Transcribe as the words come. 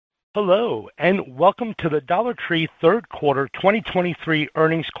Hello, and welcome to the Dollar Tree third quarter 2023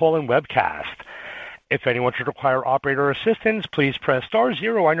 earnings call and webcast. If anyone should require operator assistance, please press star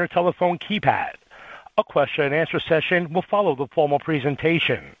zero on your telephone keypad. A question and answer session will follow the formal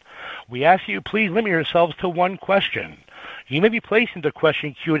presentation. We ask you please limit yourselves to one question. You may be placed into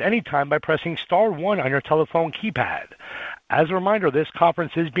question queue at any time by pressing star one on your telephone keypad. As a reminder, this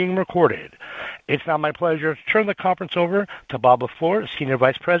conference is being recorded. It's now my pleasure to turn the conference over to Bob LaFleur, Senior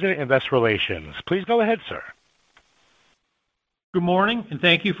Vice President, Investor Relations. Please go ahead, sir. Good morning, and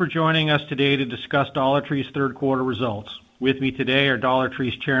thank you for joining us today to discuss Dollar Tree's third quarter results. With me today are Dollar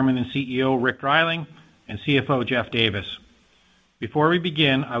Tree's Chairman and CEO, Rick Dreiling, and CFO, Jeff Davis. Before we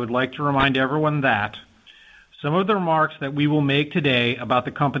begin, I would like to remind everyone that some of the remarks that we will make today about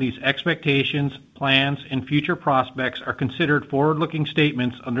the company's expectations, plans, and future prospects are considered forward-looking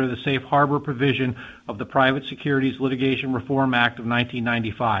statements under the Safe Harbor provision of the Private Securities Litigation Reform Act of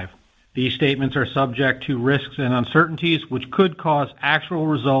 1995. These statements are subject to risks and uncertainties which could cause actual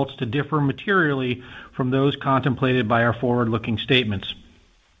results to differ materially from those contemplated by our forward-looking statements.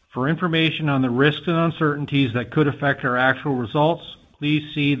 For information on the risks and uncertainties that could affect our actual results,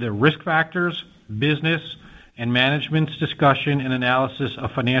 please see the Risk Factors, Business, and Management's Discussion and Analysis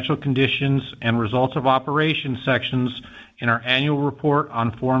of Financial Conditions and Results of Operations sections in our annual report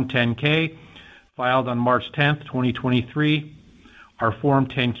on Form 10-K, filed on March 10th, 2023, our Form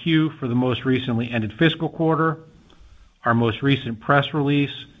 10-Q for the most recently ended fiscal quarter, our most recent press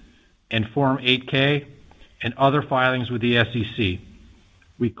release, and Form 8-K, and other filings with the SEC.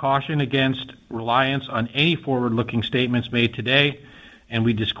 We caution against reliance on any forward-looking statements made today, and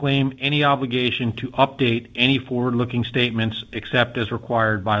we disclaim any obligation to update any forward-looking statements except as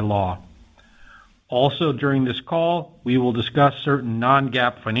required by law. Also, during this call, we will discuss certain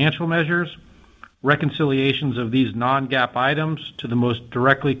non-GAAP financial measures. Reconciliations of these non-GAAP items to the most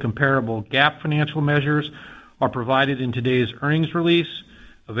directly comparable GAAP financial measures are provided in today's earnings release,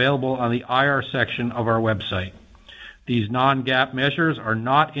 available on the IR section of our website. These non-GAAP measures are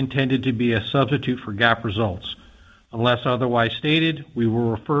not intended to be a substitute for GAAP results. Unless otherwise stated, we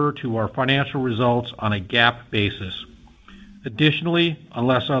will refer to our financial results on a GAAP basis. Additionally,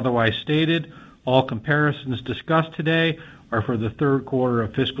 unless otherwise stated, all comparisons discussed today are for the third quarter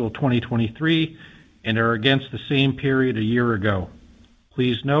of fiscal 2023 and are against the same period a year ago.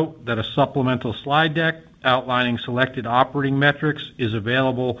 Please note that a supplemental slide deck outlining selected operating metrics is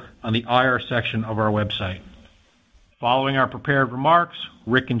available on the IR section of our website. Following our prepared remarks,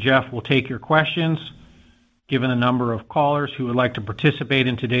 Rick and Jeff will take your questions. Given the number of callers who would like to participate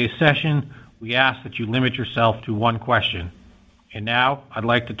in today's session, we ask that you limit yourself to one question. And now, I'd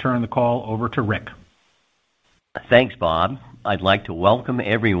like to turn the call over to Rick. Thanks, Bob. I'd like to welcome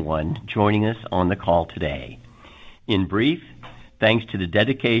everyone joining us on the call today. In brief, thanks to the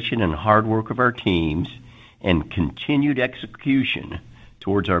dedication and hard work of our teams and continued execution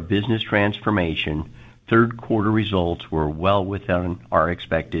towards our business transformation, third quarter results were well within our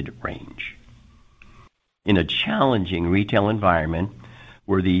expected range. In a challenging retail environment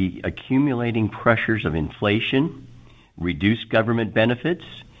where the accumulating pressures of inflation, reduced government benefits,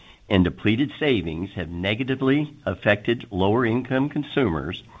 and depleted savings have negatively affected lower-income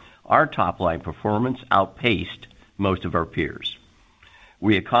consumers, our top-line performance outpaced most of our peers.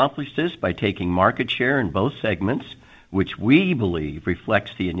 We accomplished this by taking market share in both segments, which we believe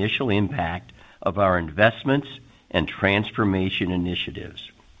reflects the initial impact of our investments and transformation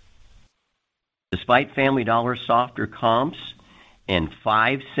initiatives. Despite Family Dollar's softer comps and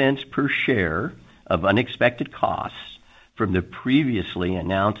 5 cents per share of unexpected costs from the previously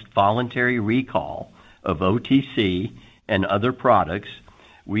announced voluntary recall of OTC and other products,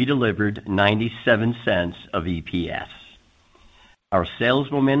 we delivered 97 cents of EPS. Our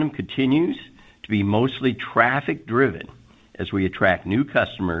sales momentum continues to be mostly traffic-driven as we attract new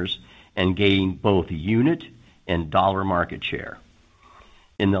customers and gain both unit and dollar market share.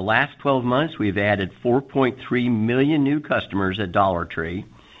 In the last 12 months, we've added 4.3 million new customers at Dollar Tree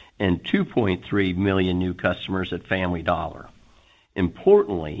and 2.3 million new customers at Family Dollar.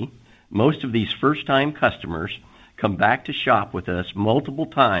 Importantly, most of these first-time customers come back to shop with us multiple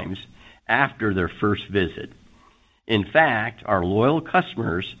times after their first visit. In fact, our loyal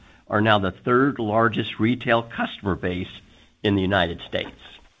customers are now the third largest retail customer base in the United States.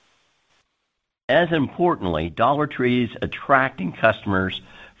 As importantly, Dollar Tree is attracting customers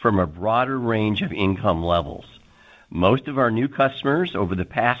from a broader range of income levels. Most of our new customers over the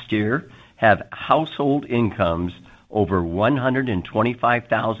past year have household incomes over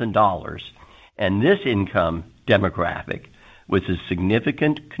 $125,000, and this income demographic was a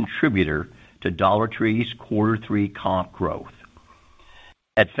significant contributor to Dollar Tree's quarter 3 comp growth.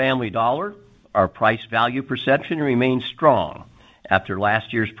 At Family Dollar, our price value perception remains strong after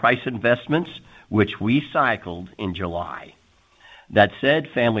last year's price investments, which we cycled in July. That said,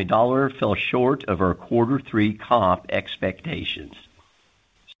 Family Dollar fell short of our quarter 3 comp expectations.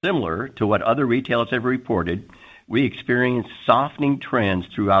 Similar to what other retailers have reported, we experienced softening trends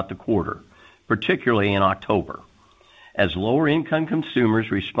throughout the quarter, particularly in October. As lower-income consumers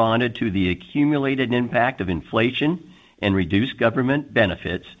responded to the accumulated impact of inflation and reduced government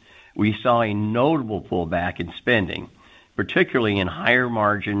benefits, we saw a notable pullback in spending, particularly in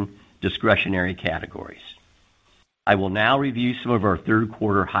higher-margin discretionary categories. I will now review some of our third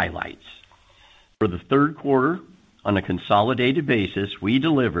quarter highlights. For the third quarter, on a consolidated basis, we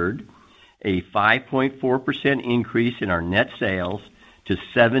delivered a 5.4% increase in our net sales to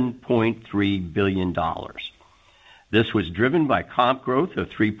 $7.3 billion. This was driven by comp growth of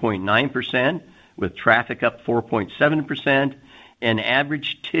 3.9%, with traffic up 4.7% and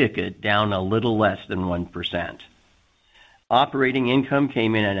average ticket down a little less than 1%. Operating income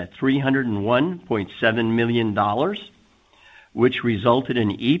came in at $301.7 million, which resulted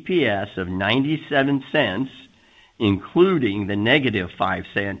in EPS of 97 cents, including the negative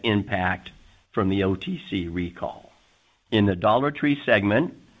 5-cent impact from the OTC recall. In the Dollar Tree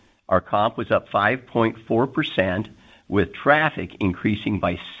segment, our comp was up 5.4%, with traffic increasing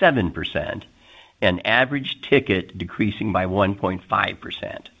by 7% and average ticket decreasing by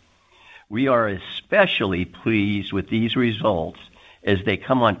 1.5%. We are especially pleased with these results as they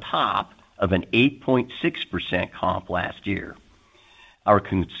come on top of an 8.6% comp last year. Our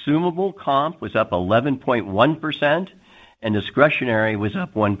consumable comp was up 11.1%, and discretionary was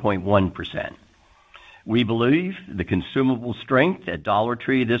up 1.1%. We believe the consumable strength at Dollar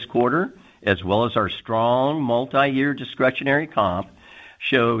Tree this quarter, as well as our strong multi-year discretionary comp,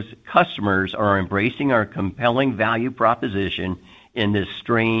 shows customers are embracing our compelling value proposition in this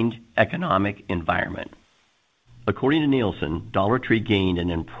strained economic environment. According to Nielsen, Dollar Tree gained an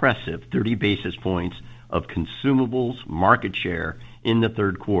impressive 30 basis points of consumables market share in the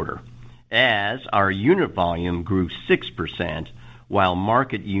third quarter, as our unit volume grew 6% while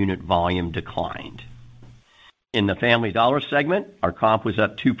market unit volume declined. In the Family Dollar segment, our comp was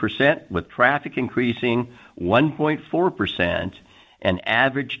up 2%, with traffic increasing 1.4% and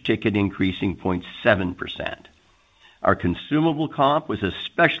average ticket increasing 0.7%. Our consumable comp was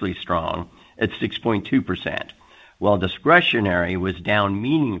especially strong at 6.2%, while discretionary was down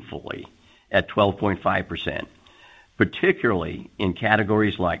meaningfully at 12.5%, particularly in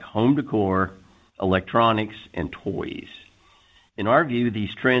categories like home decor, electronics, and toys. In our view,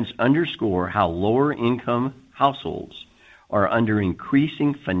 these trends underscore how lower-income households are under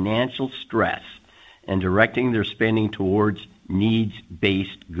increasing financial stress and directing their spending towards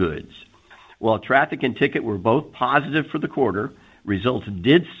needs-based goods. While traffic and ticket were both positive for the quarter, results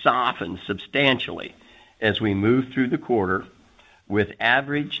did soften substantially as we moved through the quarter, with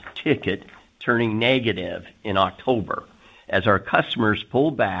average ticket turning negative in October as our customers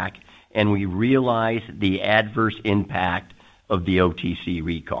pulled back and we realized the adverse impact of the OTC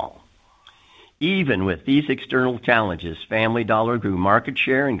recall. Even with these external challenges, Family Dollar grew market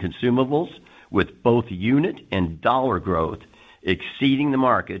share in consumables, with both unit and dollar growth exceeding the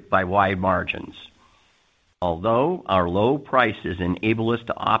market by wide margins. Although our low prices enable us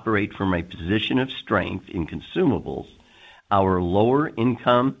to operate from a position of strength in consumables, our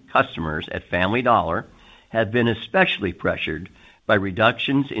lower-income customers at Family Dollar have been especially pressured by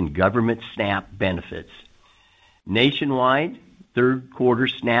reductions in government SNAP benefits. Nationwide, third-quarter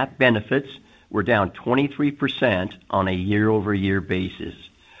SNAP benefits were down 23% on a year-over-year basis,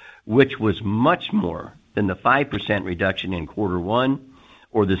 which was much more than the 5% reduction in quarter one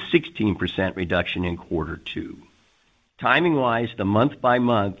or the 16% reduction in quarter two. Timing-wise, the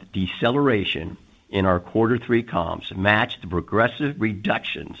month-by-month deceleration in our quarter three comps matched the progressive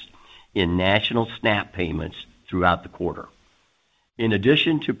reductions in national SNAP payments throughout the quarter. In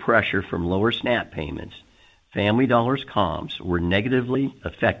addition to pressure from lower SNAP payments, Family Dollar's comps were negatively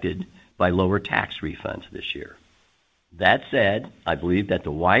affected by lower tax refunds this year. That said, I believe that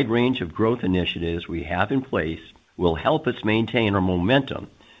the wide range of growth initiatives we have in place will help us maintain our momentum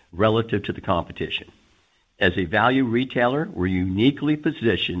relative to the competition. As a value retailer, we're uniquely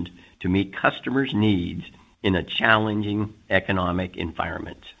positioned to meet customers' needs in a challenging economic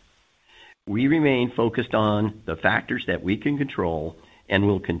environment. We remain focused on the factors that we can control and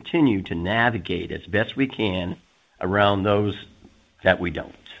will continue to navigate as best we can around those that we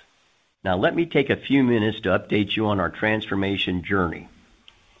don't. Now, let me take a few minutes to update you on our transformation journey.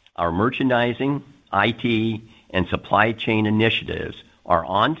 Our merchandising, IT, and supply chain initiatives are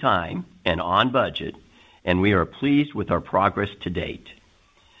on time and on budget, and we are pleased with our progress to date.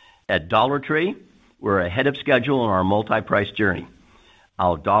 At Dollar Tree, we're ahead of schedule on our multi-price journey.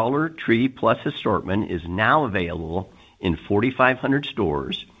 Our Dollar Tree Plus assortment is now available in 4,500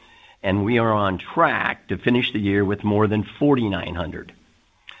 stores, and we are on track to finish the year with more than 4,900.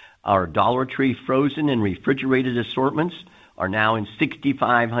 Our Dollar Tree frozen and refrigerated assortments are now in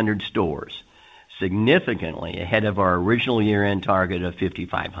 6,500 stores, significantly ahead of our original year-end target of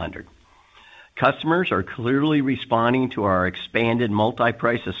 5,500. Customers are clearly responding to our expanded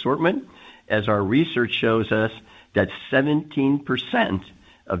multi-price assortment, as our research shows us that 17%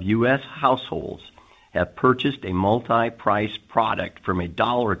 of U.S. households have purchased a multi-price product from a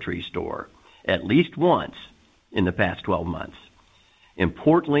Dollar Tree store at least once in the past 12 months.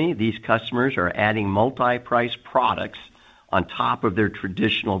 Importantly, these customers are adding multi-price products on top of their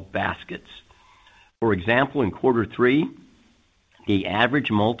traditional baskets. For example, in quarter 3, the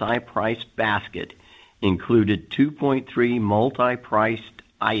average multi-price basket included 2.3 multi-priced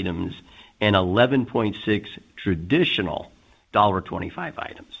items and 11.6 traditional $1.25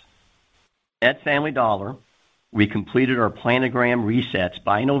 items. At Family Dollar, we completed our planogram resets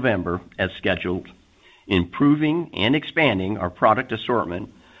by November as scheduled, improving and expanding our product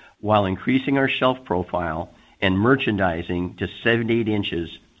assortment while increasing our shelf profile and merchandising to 78 inches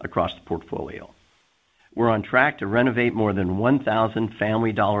across the portfolio. We're on track to renovate more than 1,000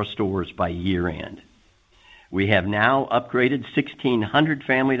 Family Dollar stores by year end. We have now upgraded 1,600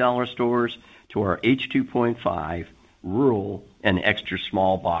 Family Dollar stores to our H2.5, rural, and extra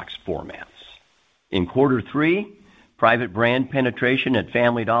small box formats. In quarter 3, private brand penetration at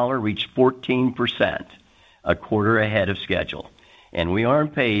Family Dollar reached 14%, a quarter ahead of schedule, and we are on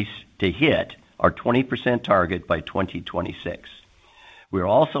pace to hit our 20% target by 2026. We're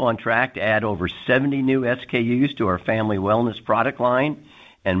also on track to add over 70 new SKUs to our family wellness product line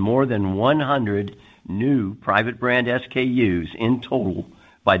and more than 100 new private brand SKUs in total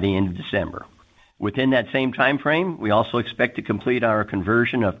by the end of December. Within that same time frame, we also expect to complete our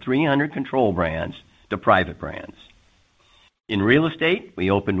conversion of 300 control brands to private brands. In real estate, we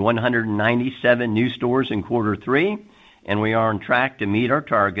opened 197 new stores in quarter 3, and we are on track to meet our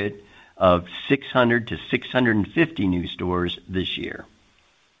target of 600 to 650 new stores this year.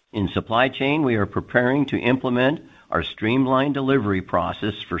 In supply chain, we are preparing to implement our streamlined delivery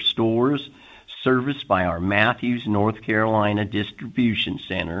process for stores serviced by our Matthews, North Carolina distribution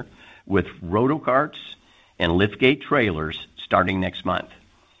center with rotocarts and liftgate trailers starting next month.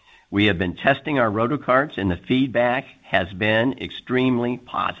 We have been testing our rotocarts, and the feedback has been extremely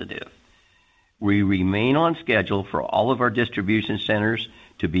positive. We remain on schedule for all of our distribution centers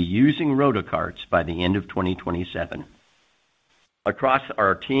to be using rotocarts by the end of 2027. Across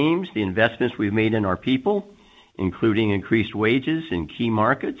our teams, the investments we've made in our people, including increased wages in key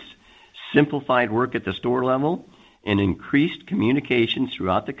markets, simplified work at the store level, and increased communications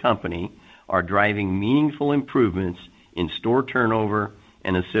throughout the company, are driving meaningful improvements in store turnover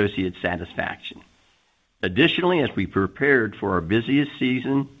and associate satisfaction. Additionally, as we prepared for our busiest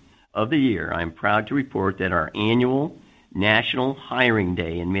season of the year, I'm proud to report that our annual National Hiring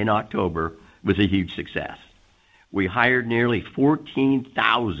Day in mid-October was a huge success. We hired nearly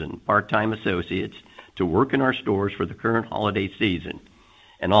 14,000 part-time associates to work in our stores for the current holiday season,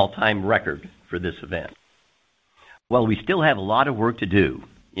 an all-time record for this event. While we still have a lot of work to do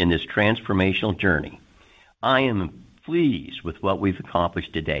in this transformational journey, I am pleased with what we've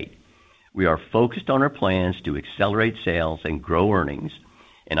accomplished to date. We are focused on our plans to accelerate sales and grow earnings,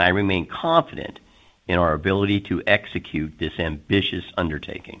 and I remain confident in our ability to execute this ambitious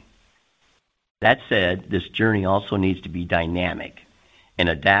undertaking. That said, this journey also needs to be dynamic and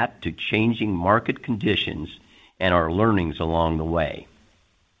adapt to changing market conditions and our learnings along the way.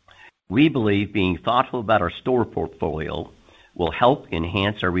 We believe being thoughtful about our store portfolio will help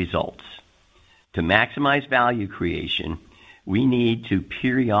enhance our results. To maximize value creation, we need to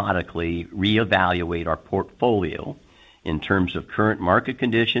periodically reevaluate our portfolio in terms of current market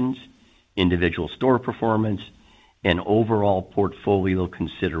conditions, individual store performance, and overall portfolio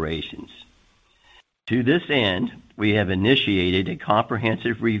considerations. To this end, we have initiated a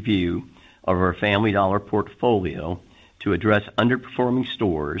comprehensive review of our Family Dollar portfolio to address underperforming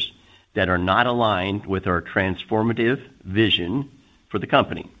stores that are not aligned with our transformative vision for the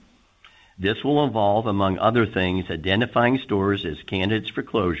company. This will involve, among other things, identifying stores as candidates for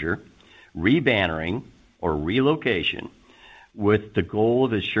closure, rebannering, or relocation, with the goal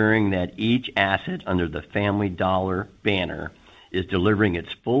of assuring that each asset under the Family Dollar banner is delivering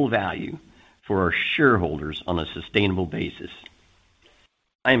its full value for our shareholders on a sustainable basis.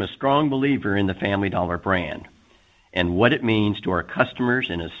 I am a strong believer in the Family Dollar brand and what it means to our customers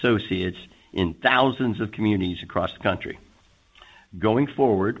and associates in thousands of communities across the country. Going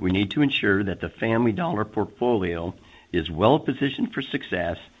forward, we need to ensure that the Family Dollar portfolio is well positioned for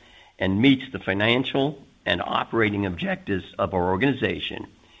success and meets the financial and operating objectives of our organization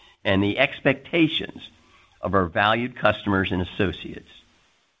and the expectations of our valued customers and associates.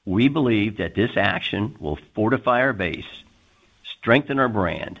 We believe that this action will fortify our base, strengthen our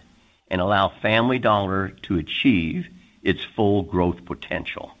brand, and allow Family Dollar to achieve its full growth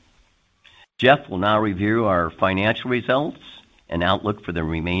potential. Jeff will now review our financial results and outlook for the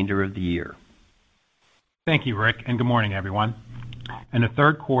remainder of the year. Thank you, Rick, and good morning, everyone. In the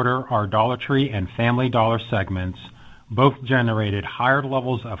third quarter, our Dollar Tree and Family Dollar segments both generated higher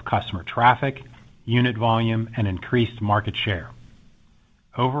levels of customer traffic, unit volume, and increased market share.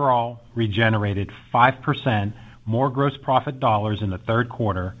 Overall, we generated 5% more gross profit dollars in the third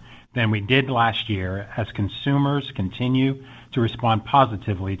quarter than we did last year as consumers continue to respond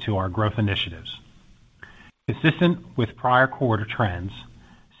positively to our growth initiatives. Consistent with prior quarter trends,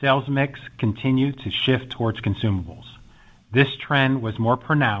 sales mix continued to shift towards consumables. This trend was more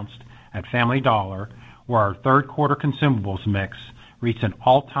pronounced at Family Dollar, where our third quarter consumables mix reached an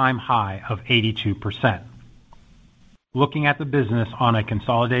all-time high of 82%. Looking at the business on a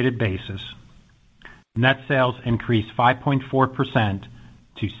consolidated basis, net sales increased 5.4%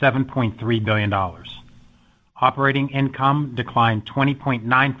 to $7.3 billion. Operating income declined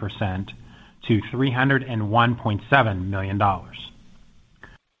 20.9% to $301.7 million.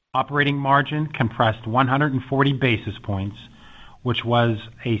 Operating margin compressed 140 basis points, which was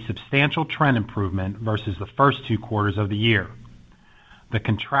a substantial trend improvement versus the first two quarters of the year. The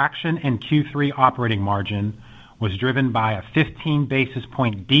contraction in Q3 operating margin was driven by a 15 basis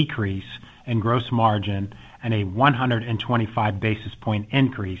point decrease in gross margin and a 125 basis point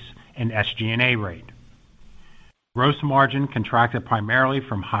increase in SG&A rate. Gross margin contracted primarily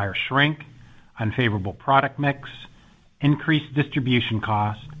from higher shrink, unfavorable product mix, increased distribution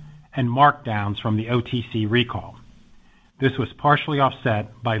costs, and markdowns from the OTC recall. This was partially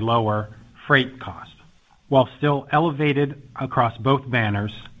offset by lower freight costs. While still elevated across both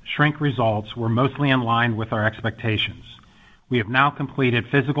banners, shrink results were mostly in line with our expectations. We have now completed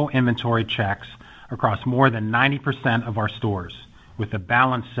physical inventory checks across more than 90% of our stores, with the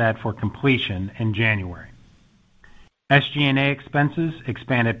balance set for completion in January. SG&A expenses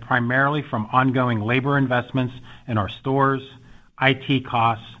expanded primarily from ongoing labor investments in our stores, IT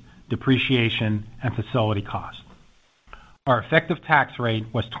costs, depreciation, and facility costs. Our effective tax rate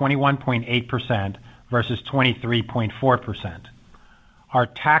was 21.8% versus 23.4%. Our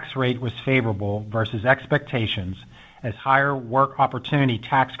tax rate was favorable versus expectations as higher work opportunity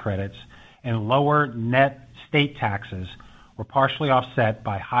tax credits and lower net state taxes were partially offset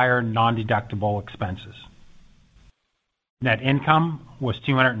by higher non-deductible expenses. Net income was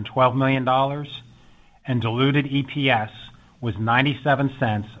 $212 million, and diluted EPS was 97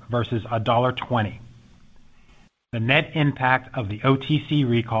 cents versus $1.20. The net impact of the OTC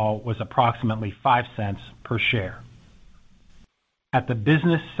recall was approximately 5 cents per share. At the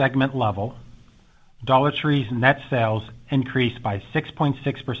business segment level, Dollar Tree's net sales increased by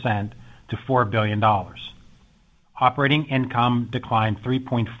 6.6% to $4 billion. Operating income declined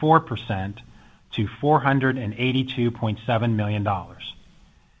 3.4% to $482.7 million.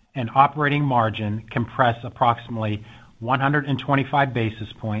 And operating margin compressed approximately 125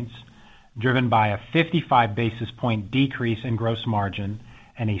 basis points, driven by a 55 basis point decrease in gross margin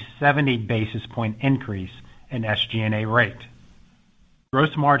and a 70 basis point increase in SG&A rate.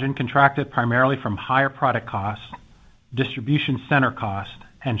 Gross margin contracted primarily from higher product costs, distribution center costs,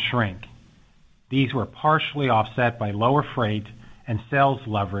 and shrink. These were partially offset by lower freight and sales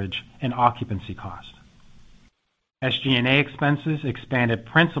leverage and occupancy costs. SG&A expenses expanded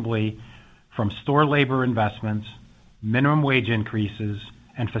principally from store labor investments, minimum wage increases,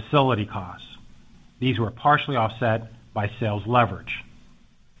 and facility costs. These were partially offset by sales leverage.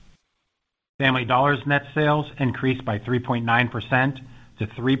 Family Dollar's net sales increased by 3.9% to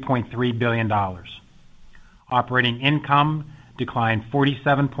 $3.3 billion. Operating income declined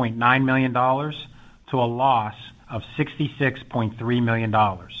 $47.9 million to a loss of $66.3 million.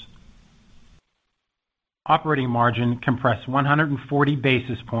 Operating margin compressed 140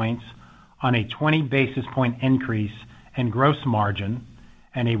 basis points on a 20 basis point increase in gross margin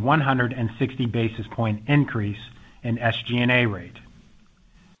and a 160 basis point increase in SG&A rate.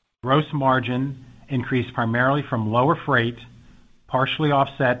 Gross margin increased primarily from lower freight, partially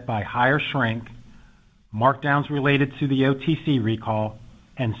offset by higher shrink, markdowns related to the OTC recall,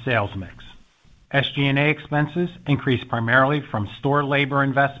 and sales mix. SG&A expenses increased primarily from store labor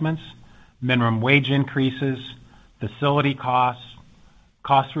investments, minimum wage increases, facility costs,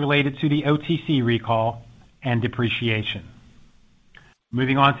 costs related to the OTC recall, and depreciation.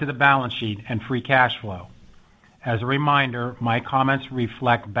 Moving on to the balance sheet and free cash flow. As a reminder, my comments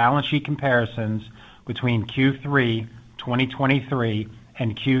reflect balance sheet comparisons between Q3 2023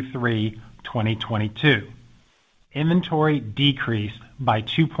 and Q3 2022. Inventory decreased by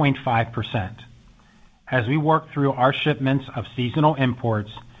 2.5%. As we work through our shipments of seasonal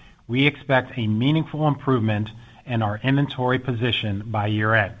imports, we expect a meaningful improvement in our inventory position by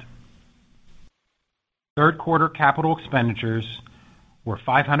year-end. Third quarter capital expenditures were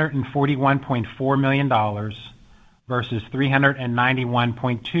 $541.4 million versus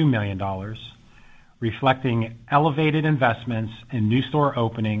 $391.2 million, reflecting elevated investments in new store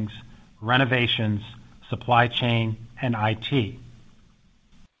openings, renovations, supply chain, and IT.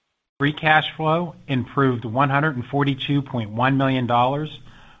 Free cash flow improved $142.1 million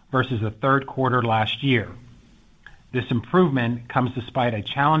versus the third quarter last year. This improvement comes despite a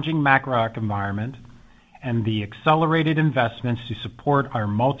challenging macroeconomic environment and the accelerated investments to support our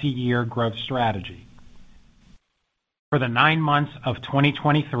multi-year growth strategy. For the 9 months of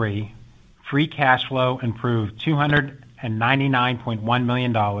 2023, free cash flow improved $299.1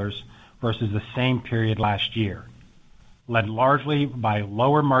 million versus the same period last year, led largely by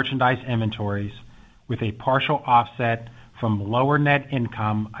lower merchandise inventories with a partial offset from lower net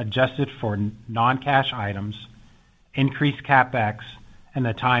income adjusted for non-cash items, increased CapEx, and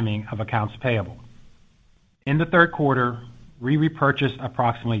the timing of accounts payable. In the third quarter, we repurchased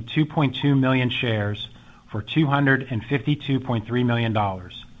approximately 2.2 million shares for $252.3 million,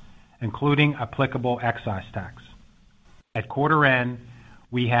 including applicable excise tax. At quarter end,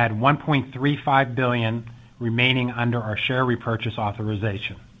 we had $1.35 billion remaining under our share repurchase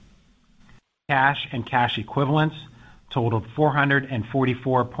authorization. Cash and cash equivalents totaled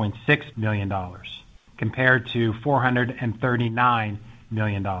 $444.6 million, compared to $439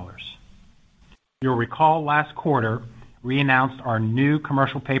 million. You'll recall last quarter, we announced our new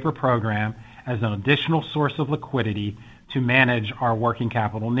commercial paper program as an additional source of liquidity to manage our working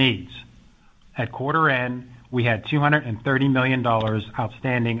capital needs. At quarter end, we had $230 million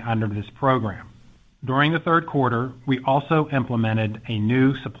outstanding under this program. During the third quarter, we also implemented a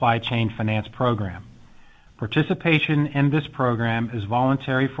new supply chain finance program. Participation in this program is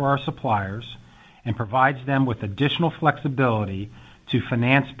voluntary for our suppliers and provides them with additional flexibility to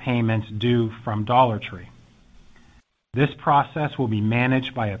finance payments due from Dollar Tree. This process will be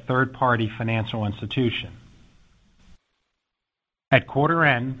managed by a third-party financial institution. At quarter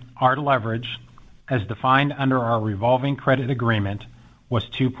end, our leverage, as defined under our revolving credit agreement, was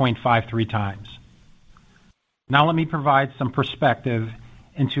 2.53 times. Now let me provide some perspective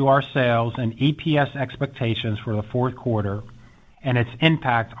into our sales and EPS expectations for the fourth quarter and its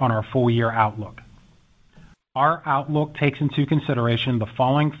impact on our full-year outlook. Our outlook takes into consideration the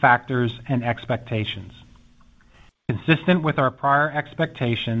following factors and expectations. Consistent with our prior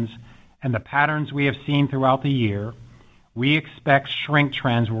expectations and the patterns we have seen throughout the year, we expect shrink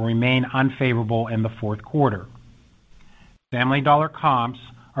trends will remain unfavorable in the fourth quarter. Family Dollar comps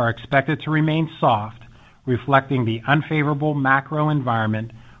are expected to remain soft, reflecting the unfavorable macro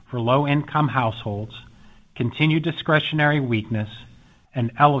environment for low-income households, continued discretionary weakness, and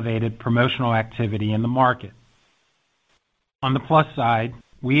elevated promotional activity in the market. On the plus side,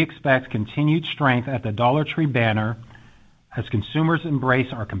 we expect continued strength at the Dollar Tree banner as consumers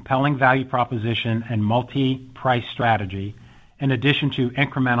embrace our compelling value proposition and multi-price strategy, in addition to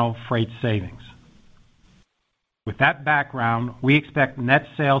incremental freight savings. With that background, we expect net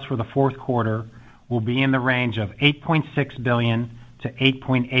sales for the fourth quarter will be in the range of $8.6 billion to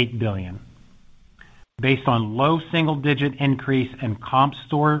 $8.8 billion. Based on low single-digit increase in comp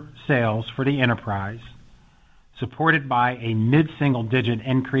store sales for the enterprise, supported by a mid-single-digit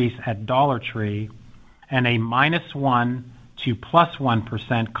increase at Dollar Tree and a -1% to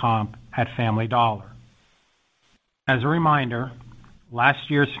 +1% comp at Family Dollar. As a reminder, last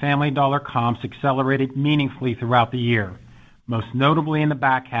year's Family Dollar comps accelerated meaningfully throughout the year, most notably in the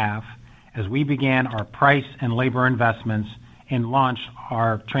back half as we began our price and labor investments and launched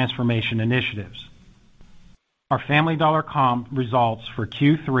our transformation initiatives. Our Family Dollar comp results for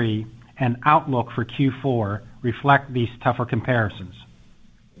Q3 and outlook for Q4 reflect these tougher comparisons.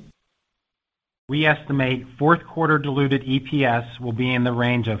 We estimate fourth quarter diluted EPS will be in the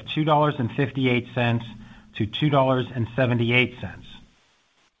range of $2.58 to $2.78.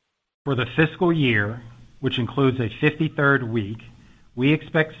 For the fiscal year, which includes a 53rd week, we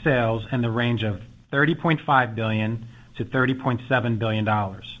expect sales in the range of $30.5 billion to $30.7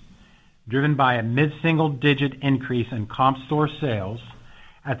 billion, driven by a mid-single-digit increase in comp store sales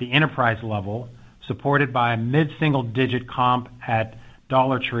at the enterprise level, supported by a mid-single-digit comp at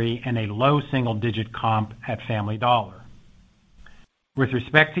Dollar Tree and a low single-digit comp at Family Dollar. With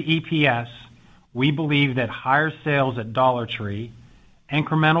respect to EPS, we believe that higher sales at Dollar Tree,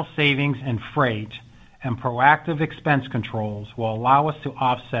 incremental savings in freight, and proactive expense controls will allow us to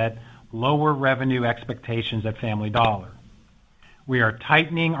offset lower revenue expectations at Family Dollar. We are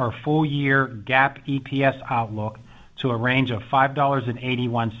tightening our full-year GAAP EPS outlook to a range of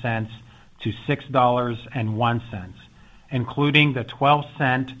 $5.81 to $6.01, including the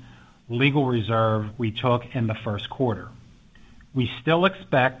 12-cent legal reserve we took in the first quarter. We still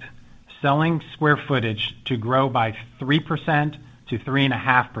expect selling square footage to grow by 3% to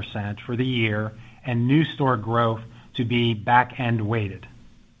 3.5% for the year and new store growth to be back-end weighted.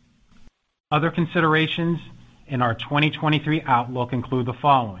 Other considerations in our 2023 outlook include the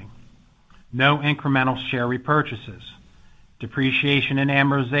following. No incremental share repurchases. Depreciation and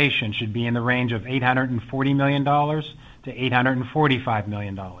amortization should be in the range of $840 million to $845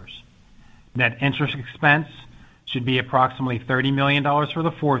 million. Net interest expense should be approximately $30 million for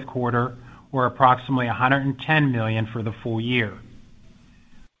the fourth quarter or approximately $110 million for the full year.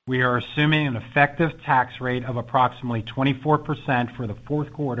 We are assuming an effective tax rate of approximately 24% for the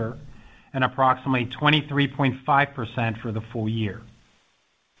fourth quarter and approximately 23.5% for the full year.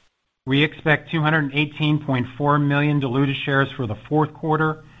 We expect 218.4 million diluted shares for the fourth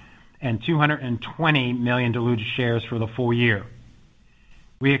quarter and 220 million diluted shares for the full year.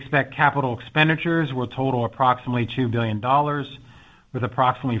 We expect capital expenditures will total approximately $2 billion, with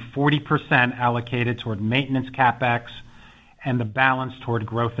approximately 40% allocated toward maintenance CapEx and the balance toward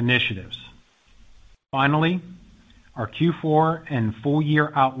growth initiatives. Finally, our Q4 and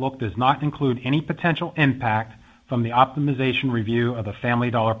full-year outlook does not include any potential impact from the optimization review of the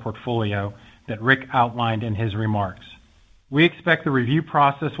Family Dollar portfolio that Rick outlined in his remarks. We expect the review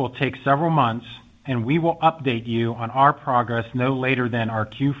process will take several months, and we will update you on our progress no later than our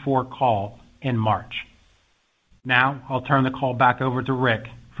Q4 call in March. Now, I'll turn the call back over to Rick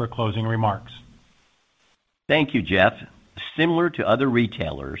for closing remarks. Thank you, Jeff. Similar to other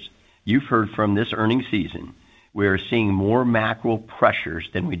retailers you've heard from this earnings season, we are seeing more macro pressures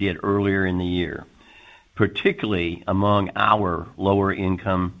than we did earlier in the year, particularly among our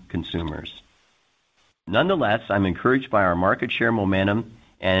lower-income consumers. Nonetheless, I'm encouraged by our market share momentum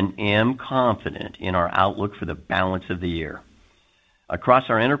and am confident in our outlook for the balance of the year. Across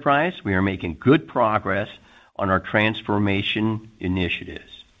our enterprise, we are making good progress on our transformation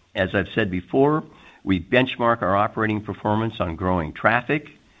initiatives. As I've said before, we benchmark our operating performance on growing traffic,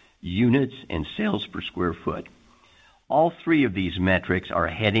 units, and sales per square foot. All three of these metrics are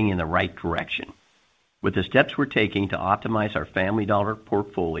heading in the right direction. With the steps we're taking to optimize our Family Dollar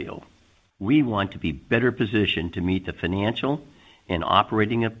portfolio, we want to be better positioned to meet the financial and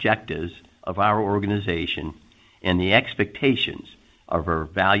operating objectives of our organization and the expectations of our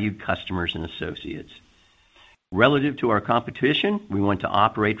valued customers and associates. Relative to our competition, we want to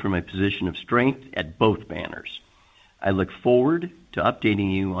operate from a position of strength at both banners. I look forward to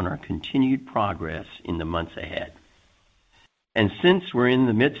updating you on our continued progress in the months ahead. And since we're in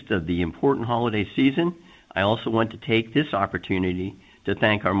the midst of the important holiday season, I also want to take this opportunity to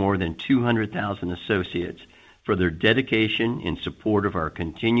thank our more than 200,000 associates for their dedication in support of our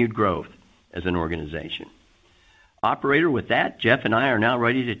continued growth as an organization. Operator, with that, Jeff and I are now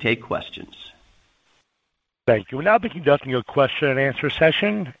ready to take questions. Thank you. We'll now be conducting a question and answer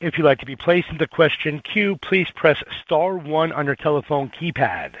session. If you'd like to be placed in the question queue, please press star 1 on your telephone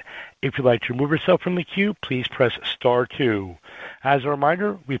keypad. If you'd like to remove yourself from the queue, please press star 2. As a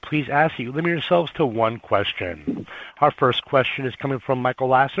reminder, we please ask that you limit yourselves to one question. Our first question is coming from Michael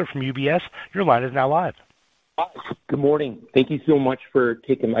Lasser from UBS. Your line is now live. Good morning. Thank you so much for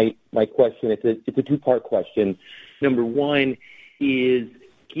taking my question. It's a two-part question. Number one is,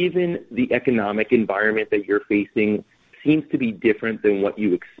 given the economic environment that you're facing seems to be different than what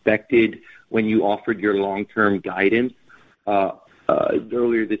you expected when you offered your long-term guidance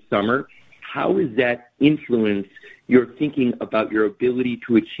earlier this summer, how has that influenced your thinking about your ability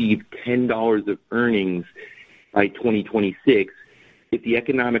to achieve $10 of earnings by 2026 if the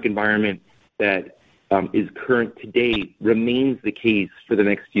economic environment that is current today remains the case for the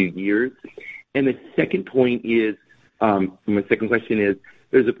next few years? And the second point is, my second question is,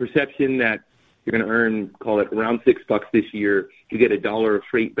 there's a perception that you're going to earn, call it around $6 this year. You get $1 of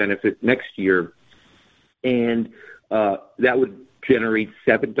freight benefit next year, and that would generate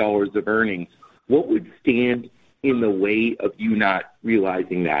 $7 of earnings. What would stand in the way of you not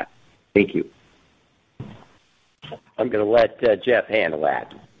realizing that? Thank you. I'm going to let Jeff handle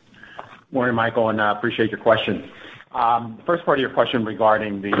that. Morning, Michael, and appreciate your question. The first part of your question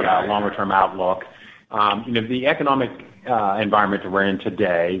regarding the longer-term outlook, the economic environment that we're in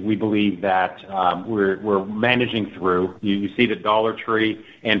today, we believe that we're managing through. You see that Dollar Tree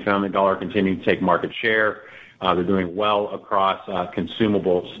and Family Dollar continue to take market share. They're doing well across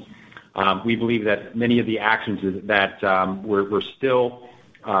consumables. We believe that many of the actions that we're still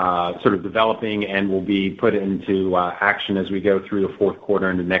sort of developing and will be put into action as we go through the fourth quarter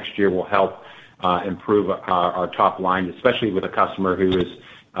into next year will help improve our top line, especially with a customer who is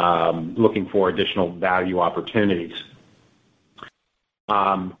looking for additional value opportunities.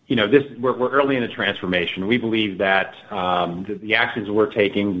 We're early in the transformation. We believe that the actions we're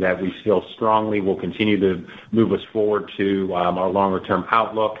taking that we feel strongly will continue to move us forward to our longer-term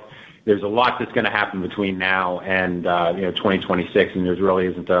outlook. There's a lot that's going to happen between now and 2026, and there really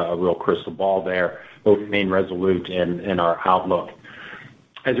isn't a real crystal ball there. But we remain resolute in our outlook.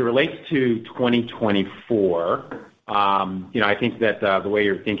 As it relates to 2024, I think that the way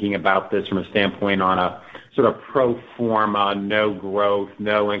you're thinking about this from a standpoint on a sort of pro forma, no growth,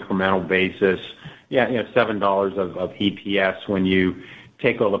 no incremental basis, $7 of EPS when you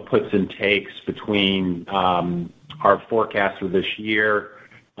take all the puts and takes between our forecast for this year.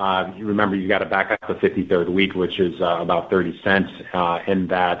 You remember you got to back up the 53rd week, which is about 30 cents in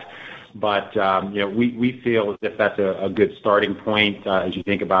that. But we feel as if that's a good starting point as you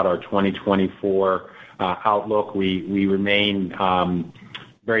think about our 2024 outlook. We remain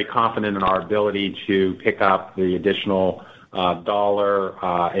very confident in our ability to pick up the additional dollar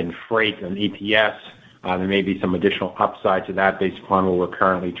in freight and EPS. There may be some additional upside to that based upon where we're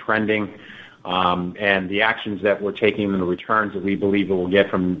currently trending. And the actions that we're taking and the returns that we believe that we'll get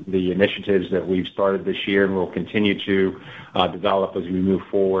from the initiatives that we've started this year and will continue to develop as we move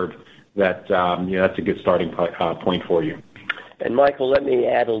forward, that's a good starting point for you. And Michael, let me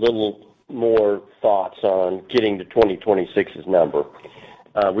add a little more thoughts on getting to 2026's number.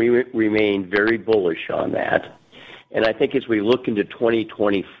 We remain very bullish on that. And I think as we look into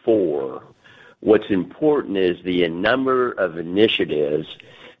 2024, what's important is the number of initiatives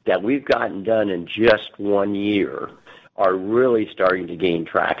that we've gotten done in just 1 year are really starting to gain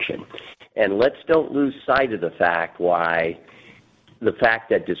traction. And let's don't lose sight of the fact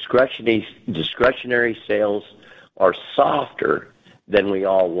that discretionary sales are softer than we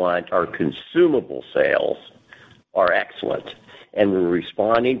all want. Our consumable sales are excellent, and we're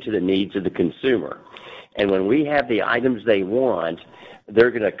responding to the needs of the consumer. And when we have the items they want,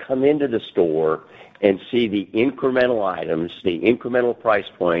 they're going to come into the store and see the incremental items, the incremental price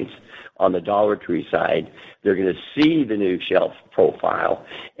points on the Dollar Tree side. They're going to see the new shelf profile,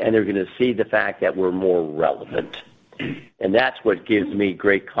 and they're going to see the fact that we're more relevant. And that's what gives me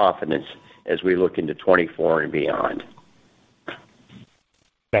great confidence as we look into 24 and beyond.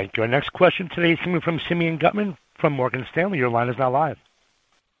 Thank you. Our next question today is coming from Simeon Gutman from Morgan Stanley. Your line is now live.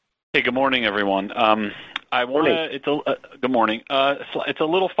 Hey, good morning, everyone. Good morning. It's a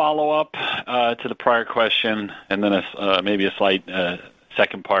little follow-up to the prior question, and then maybe a slight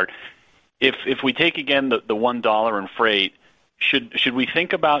second part. If we take again the $1 in freight, should we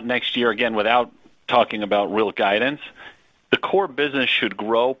think about next year again without talking about real guidance? The core business should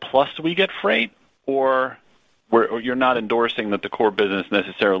grow plus we get freight, or you're not endorsing that the core business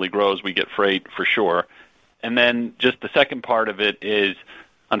necessarily grows, we get freight for sure. And then just the second part of it is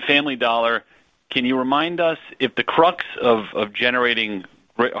on Family Dollar. Can you remind us if the crux of generating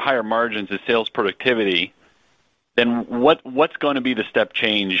higher margins is sales productivity, then what's going to be the step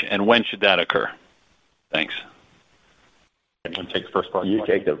change and when should that occur? Thanks. Anyone take the first part? You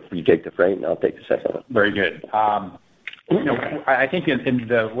take the freight and I'll take the second one. Very good. I think in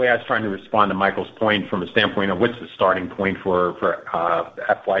the way I was trying to respond to Michael's point from a standpoint of what's the starting point for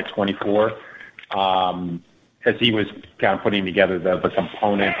FY24, as he was kind of putting together the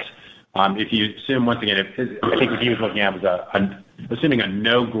components. If you assume, once again, I think what he was looking at was assuming a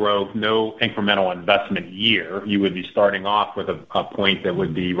no growth, no incremental investment year, you would be starting off with a point that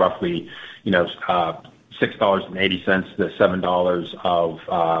would be roughly, $6.80 to $7 of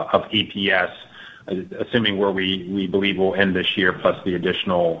EPS, assuming where we believe we'll end this year, plus the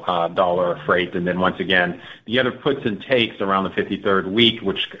additional dollar of freight. And then once again, the other puts and takes around the 53rd week,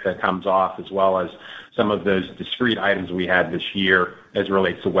 which comes off, as well as some of those discrete items we had this year as it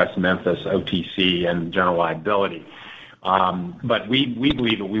relates to West Memphis, OTC, and general liability. But we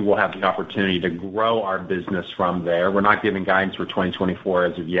believe that we will have the opportunity to grow our business from there. We're not giving guidance for 2024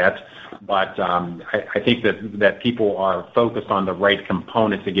 as of yet, but I think that people are focused on the right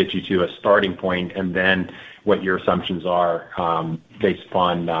components to get you to a starting point, and then what your assumptions are based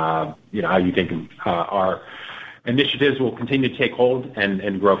upon how you think our initiatives will continue to take hold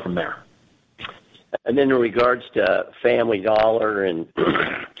and grow from there. And then in regards to Family Dollar and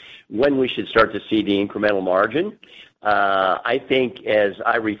when we should start to see the incremental margin, I think as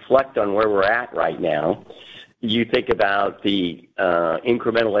I reflect on where we're at right now, you think about the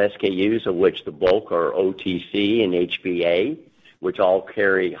incremental SKUs, of which the bulk are OTC and HBA, which all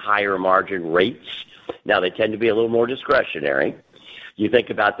carry higher margin rates. Now, they tend to be a little more discretionary. You think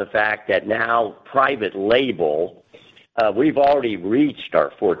about the fact that now private label, we've already reached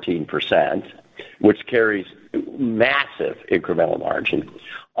our 14%, which carries massive incremental margin.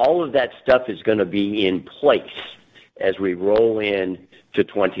 All of that stuff is going to be in place as we roll in to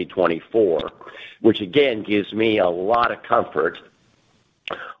 2024, which again gives me a lot of comfort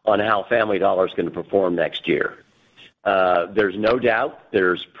on how Family Dollar is going to perform next year. There's no doubt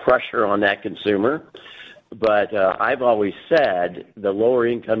there's pressure on that consumer, but I've always said the lower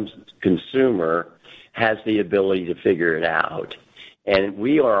income consumer has the ability to figure it out. And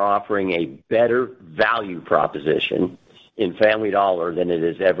we are offering a better value proposition in Family Dollar than it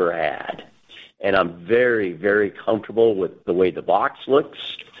has ever had. And I'm very, very comfortable with the way the box looks,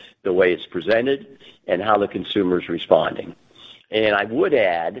 the way it's presented, and how the consumer is responding. And I would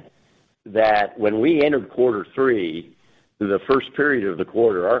add that when we entered quarter three, the first period of the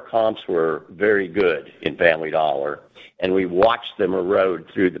quarter, our comps were very good in Family Dollar, and we watched them erode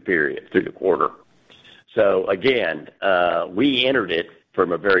through the quarter. So again, we entered it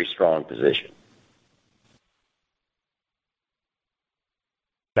from a very strong position.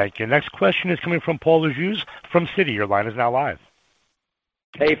 Thank you. Next question is coming from Paul Lejuez from Citi. Your line is now live.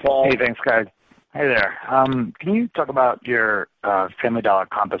 Hey, Paul. Hey, thanks, guys. Hey there. Can you talk about your Family Dollar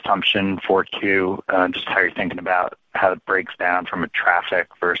comp assumption for Q, just how you're thinking about how it breaks down from a traffic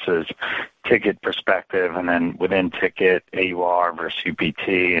versus ticket perspective, and then within ticket, AUR versus UPT?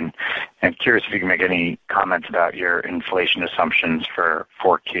 And I'm curious if you can make any comments about your inflation assumptions for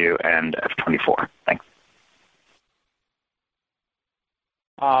 4Q and F24. Thanks.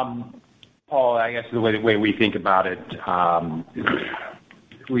 Paul, I guess the way we think about it,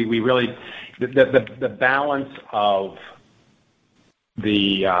 we really the balance of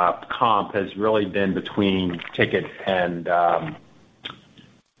the comp has really been between ticket and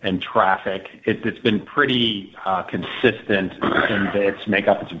traffic. It's been pretty consistent in its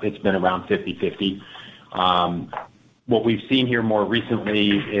makeup. It's been around 50-50. What we've seen here more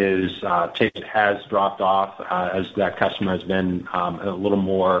recently is ticket has dropped off as that customer has been a little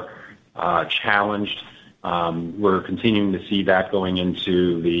more challenged. We're continuing to see that going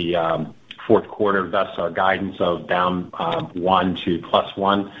into the fourth quarter, thus our guidance of down 1 to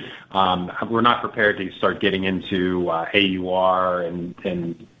 +1. We're not prepared to start getting into AUR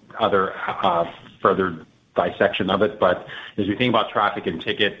and other further dissection of it, but as we think about traffic and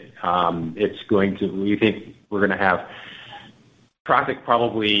ticket, we think we're going to have traffic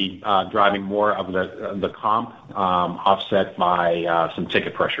probably driving more of the comp, offset by some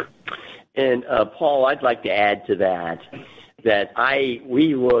ticket pressure. And Paul, I'd like to add to that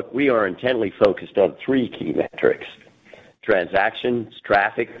we are intently focused on three key metrics: transactions,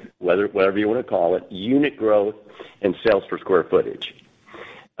 traffic, whatever you want to call it, unit growth, and sales per square foot.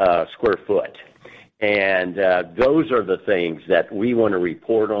 And those are the things that we want to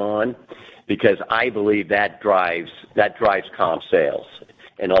report on, because I believe that drives comp sales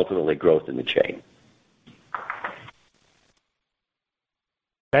and ultimately growth in the chain.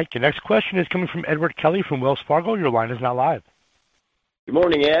 Thank you. Next question is coming from Edward Kelly from Wells Fargo. Your line is now live. Good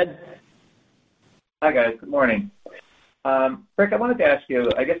morning, Ed. Hi, guys. Good morning. Rick, I wanted to ask you,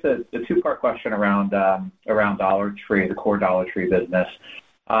 I guess, a two-part question around Dollar Tree, the core Dollar Tree business.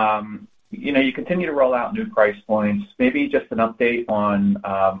 You continue to roll out new price points. Maybe just an update on,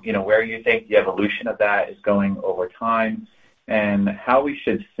 where you think the evolution of that is going over time, and how we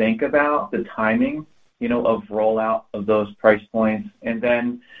should think about the timing, of rollout of those price points. And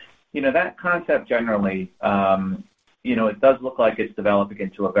then, that concept generally, it does look like it's developing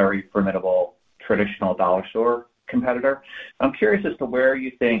into a very formidable traditional dollar store competitor. I'm curious as to where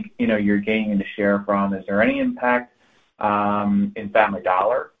you think, you're gaining the share from. Is there any impact in Family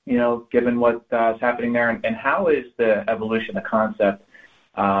Dollar, given what's happening there? And how is the evolution of the concept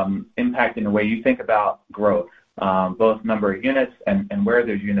impacting the way you think about growth, both number of units and where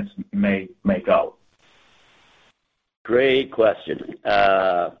those units may go? Great question.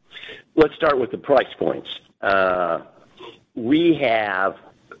 Let's start with the price points. We have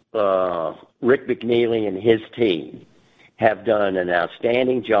Rick McNeely and his team have done an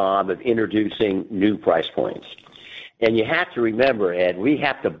outstanding job of introducing new price points. And you have to remember, Ed, we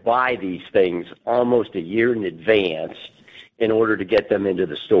have to buy these things almost a year in advance in order to get them into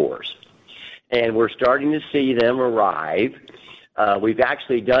the stores. And we're starting to see them arrive. We've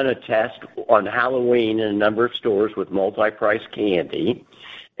actually done a test on Halloween in a number of stores with multi-price candy,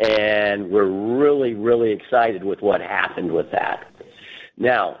 and we're really, really excited with what happened with that.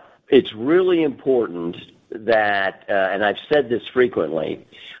 Now, it's really important that, and I've said this frequently,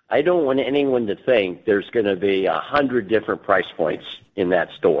 I don't want anyone to think there's going to be 100 different price points in that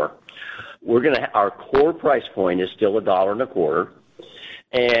store. Our core price point is still $1.25.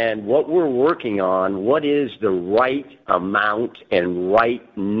 And what we're working on, what is the right amount and right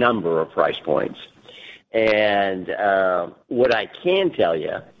number of price points? And what I can tell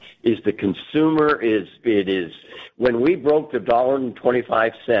you is the consumer is when we broke the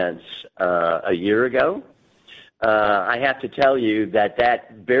 $1.25 a year ago, I have to tell you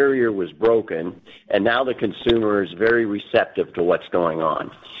that barrier was broken, and now the consumer is very receptive to what's going on.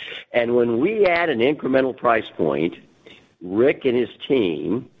 And when we add an incremental price point, Rick and his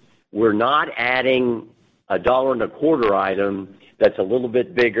team, we're not adding a $1.25 item that's a little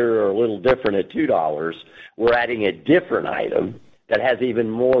bit bigger or a little different at $2. We're adding a different item that has even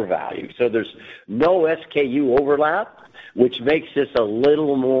more value. So there's no SKU overlap, which makes this a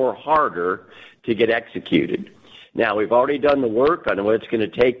little more harder to get executed. Now, we've already done the work on what it's going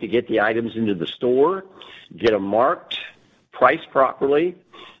to take to get the items into the store, get them marked, priced properly.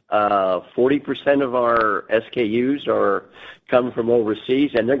 40% of our SKUs are coming from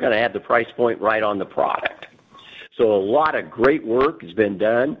overseas, and they're going to have the price point right on the product. So a lot of great work has been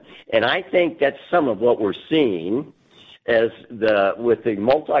done, and I think that's some of what we're seeing with the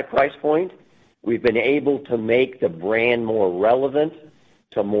multi-price point. We've been able to make the brand more relevant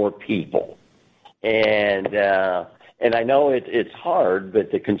to more people. And I know it's hard,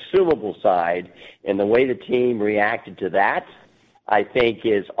 but the consumable side and the way the team reacted to that, I think,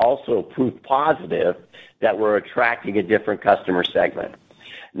 is also proof positive that we're attracting a different customer segment.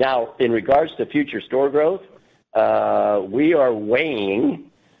 Now, in regards to future store growth, we are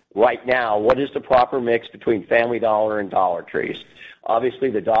weighing right now what is the proper mix between Family Dollar and Dollar Trees. Obviously,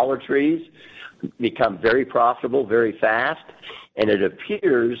 the Dollar Trees become very profitable very fast, and it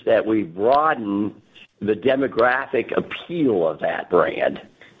appears that we broaden the demographic appeal of that brand.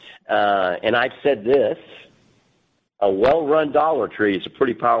 And I've said this, a well-run Dollar Tree is a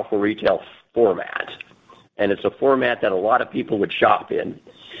pretty powerful retail format, and it's a format that a lot of people would shop in.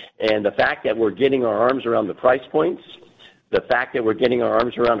 And the fact that we're getting our arms around the price points, the fact that we're getting our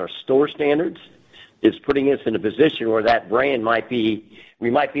arms around our store standards is putting us in a position where that brand we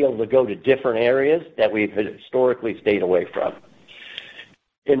might be able to go to different areas that we've historically stayed away from.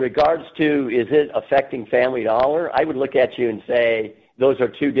 In regards to, is it affecting Family Dollar, I would look at you and say those are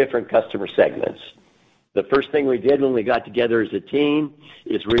two different customer segments. The first thing we did when we got together as a team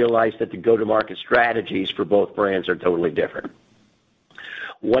is realize that the go-to-market strategies for both brands are totally different.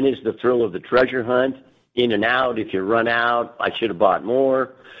 One is the thrill of the treasure hunt, in and out. If you run out, I should have bought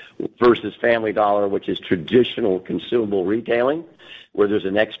more, versus Family Dollar, which is traditional consumable retailing, where there's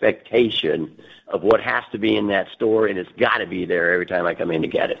an expectation of what has to be in that store, and it's got to be there every time I come in to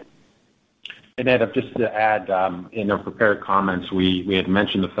get it. And Ed, just to add, in our prepared comments, we had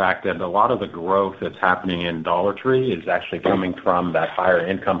mentioned the fact that a lot of the growth that's happening in Dollar Tree is actually coming from that higher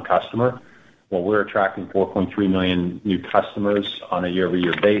income customer. Well, we're attracting 4.3 million new customers on a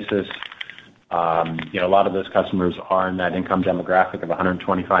year-over-year basis. A lot of those customers are in that income demographic of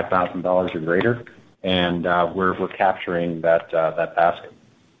 $125,000 or greater, and we're capturing that basket.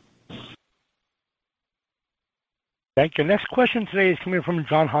 Thank you. Next question today is coming from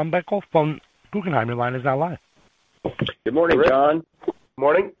John Heinbockel from Guggenheim. Your line is now live. Good morning, John.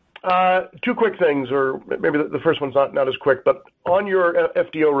 Morning. Two quick things, or maybe the first one's not as quick, but on your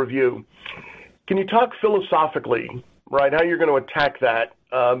FDO review, can you talk philosophically, right, how you're going to attack that?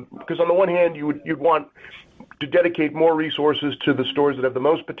 Because on the one hand, you'd want to dedicate more resources to the stores that have the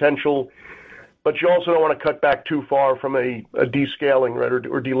most potential, but you also don't want to cut back too far from a descaling, right,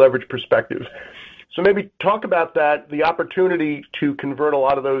 or deleverage perspective. So maybe talk about that, the opportunity to convert a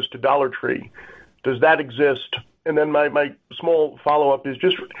lot of those to Dollar Tree. Does that exist? And then my small follow-up is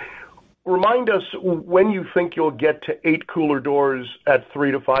just remind us when you think you'll get to 8 cooler doors at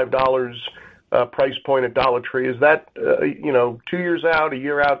 $3 to $5 price point at Dollar Tree. Is that 2 years out, a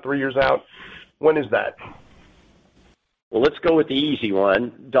year out, 3 years out? When is that? Well, let's go with the easy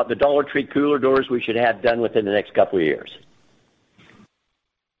one. The Dollar Tree cooler doors we should have done within the next couple of years.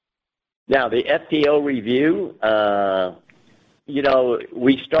 Now, the FDO review,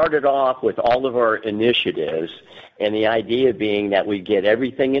 we started off with all of our initiatives, and the idea being that we get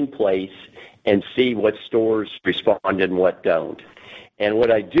everything in place and see what stores respond and what don't. And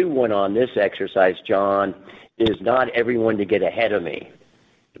what I do want on this exercise, John, is not everyone to get ahead of me,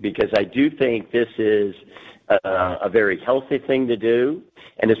 because I do think this is a very healthy thing to do,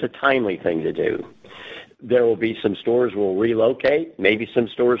 and it's a timely thing to do. there will be some stores will relocate, maybe some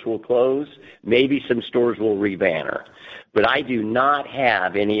stores will close, maybe some stores will re-banner. But I do not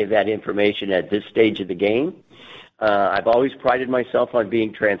have any of that information at this stage of the game. I've always prided myself on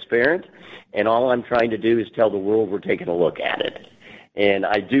being transparent, and all I'm trying to do is tell the world we're taking a look at it. And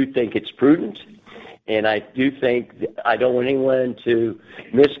I do think it's prudent, and I do think I don't want anyone to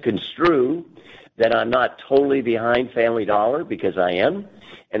misconstrue that I'm not totally behind Family Dollar, because I am,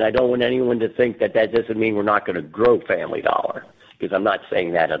 and I don't want anyone to think that that doesn't mean we're not going to grow Family Dollar, because I'm not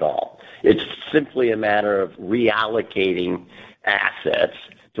saying that at all. It's simply a matter of reallocating assets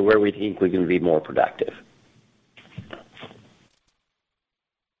to where we think we can be more productive.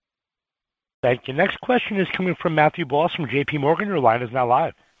 Thank you. Next question is coming from Matthew Boss from J.P. Morgan. Your line is now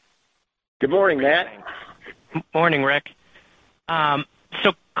live. Good morning, Matt. Morning, Rick.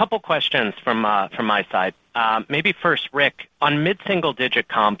 So, couple questions from my side. Maybe first, Rick, on mid-single-digit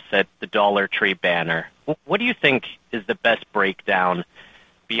comps at the Dollar Tree banner, what do you think is the best breakdown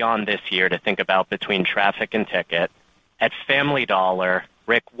beyond this year to think about between traffic and ticket? At Family Dollar,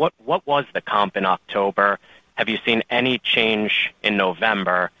 Rick, what was the comp in October? Have you seen any change in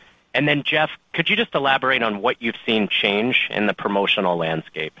November? And then, Jeff, could you just elaborate on what you've seen change in the promotional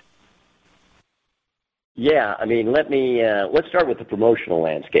landscape? Yeah, I mean, let's start with the promotional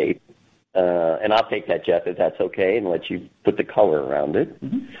landscape, and I'll take that, Jeff, if that's okay, and let you put the color around it.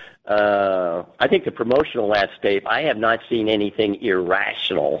 Mm-hmm. I think the promotional landscape, I have not seen anything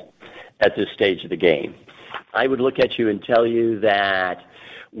irrational at this stage of the game. I would look at you and tell you that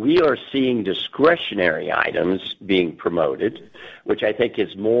we are seeing discretionary items being promoted, which I think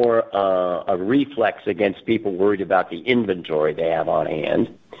is more a reflex against people worried about the inventory they have on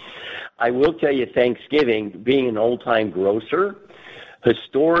hand. I will tell you, Thanksgiving, being an old-time grocer,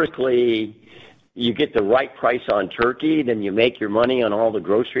 historically, you get the right price on turkey, then you make your money on all the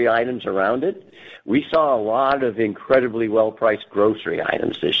grocery items around it. We saw a lot of incredibly well-priced grocery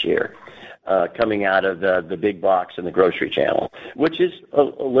items this year coming out of the big box and the grocery channel, which is a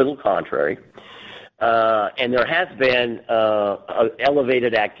little contrary. And there has been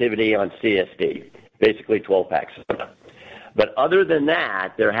elevated activity on CSD, basically 12-packs. But other than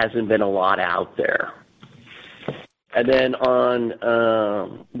that, there hasn't been a lot out there. And then on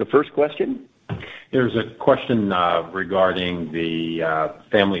the first question? There's a question regarding the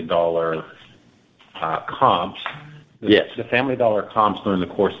Family Dollar comps. Yes. The Family Dollar comps during the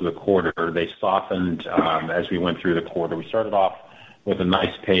course of the quarter, they softened as we went through the quarter. We started off with a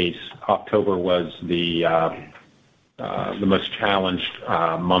nice pace. October was the most challenged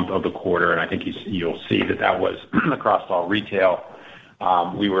month of the quarter, and I think you'll see that was across all retail.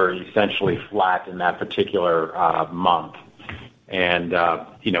 We were essentially flat in that particular month. And,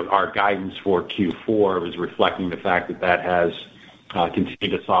 our guidance for Q4 was reflecting the fact that has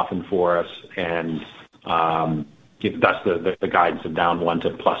continued to soften for us, and thus the guidance of down 1 to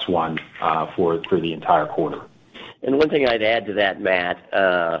 +1 for the entire quarter. And one thing I'd add to that, Matt,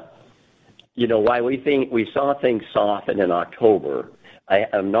 why we think we saw things soften in October,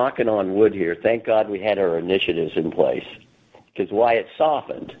 I'm knocking on wood here. Thank God we had our initiatives in place, because why it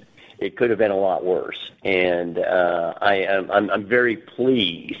softened, it could have been a lot worse. And I'm very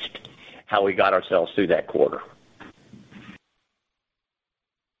pleased how we got ourselves through that quarter.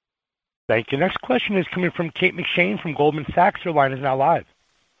 Thank you. Next question is coming from Kate McShane from Goldman Sachs. Your line is now live.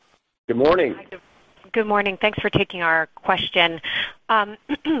 Good morning. Good morning. Thanks for taking our question.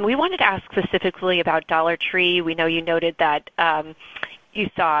 We wanted to ask specifically about Dollar Tree. We know you noted that you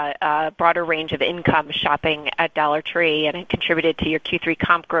saw a broader range of income shopping at Dollar Tree, and it contributed to your Q3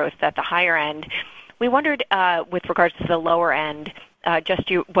 comp growth at the higher end. We wondered, with regards to the lower end,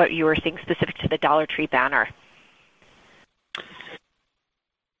 what you were seeing specific to the Dollar Tree banner.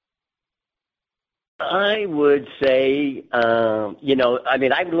 I would say, I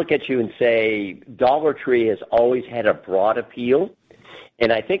would look at you and say Dollar Tree has always had a broad appeal.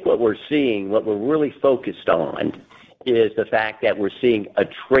 And I think what we're really focused on is the fact that we're seeing a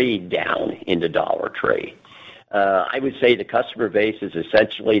trade down into Dollar Tree. I would say the customer base is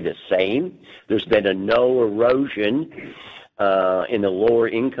essentially the same. There's been no erosion in the lower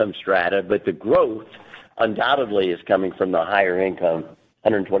income strata, but the growth undoubtedly is coming from the higher income,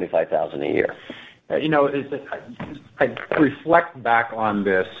 $125,000 a year. I reflect back on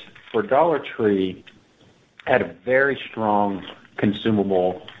this, for Dollar Tree had a very strong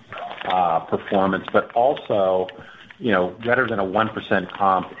consumable performance, but also, better than a 1%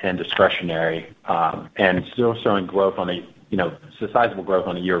 comp and discretionary, and still showing growth sizable growth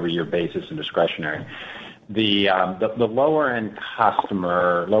on a year-over-year basis in discretionary. The lower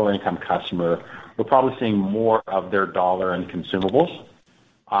income customer, we're probably seeing more of their dollar in consumables.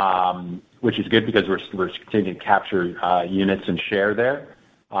 which is good because we're continuing to capture units and share there.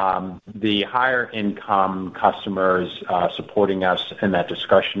 The higher income customers supporting us in that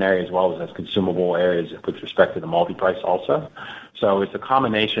discretionary as well as consumable areas with respect to the multi-price also. So it's a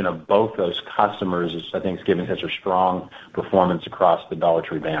combination of both those customers, I think, is giving such a strong performance across the Dollar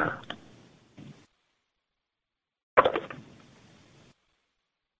Tree banner.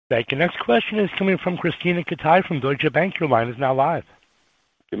 Thank you. Next question is coming from Christina Katai from Deutsche Bank. Your line is now live.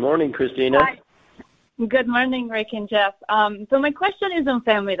 Good morning, Christina. Hi. Good morning, Rick and Jeff. So my question is on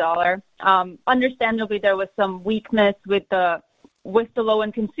Family Dollar. Understandably, there was some weakness with the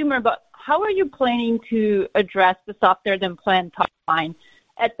low-end consumer, but how are you planning to address the softer than planned top line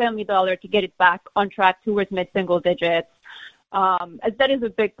at Family Dollar to get it back on track towards mid-single digits? As that is a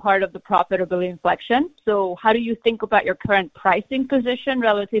big part of the profitability inflection. So how do you think about your current pricing position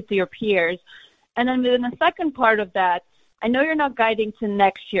relative to your peers? And then within the second part of that, I know you're not guiding to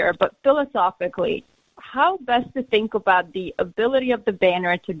next year, but philosophically, how best to think about the ability of the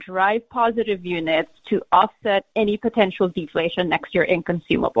banner to drive positive units to offset any potential deflation next year in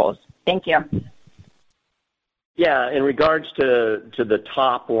consumables? Thank you. Yeah, in regards to the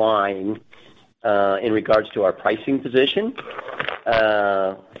top line, in regards to our pricing position,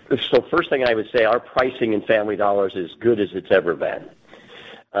 so first thing I would say, our pricing in Family Dollar is as good as it's ever been.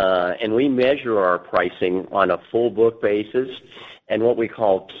 And we measure our pricing on a full book basis and what we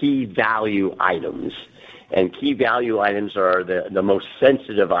call key value items. And key value items are the most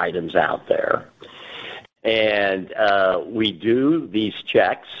sensitive items out there. And we do these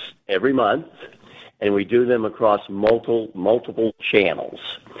checks every month, and we do them across multiple channels.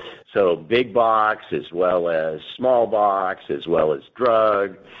 So big box as well as small box, as well as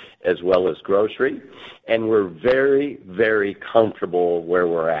drug, as well as grocery. And we're very, very comfortable where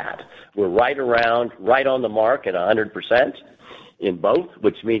we're at. We're right on the mark at 100% in both,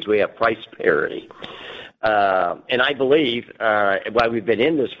 which means we have price parity. And I believe, while we've been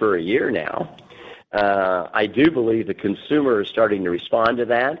in this for a year now, I do believe the consumer is starting to respond to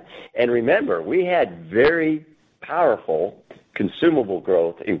that. And remember, we had very powerful consumable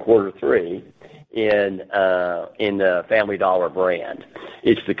growth in quarter three in the Family Dollar brand.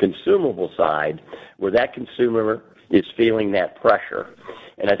 It's the consumable side where that consumer is feeling that pressure.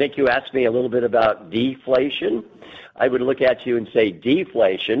 And I think you asked me a little bit about deflation. I would look at you and say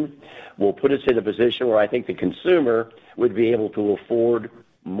deflation will put us in a position where I think the consumer would be able to afford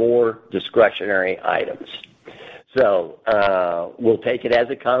more discretionary items. So we'll take it as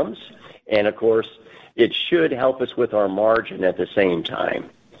it comes. And, of course, it should help us with our margin at the same time.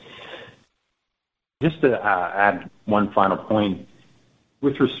 Just to add one final point,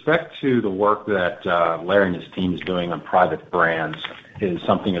 with respect to the work that Larry and his team is doing on private brands is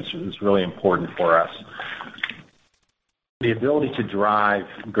something that's really important for us. The ability to drive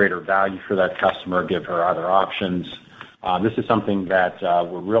greater value for that customer, give her other options. This is something that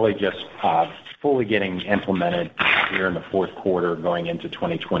we're really just fully getting implemented here in the fourth quarter going into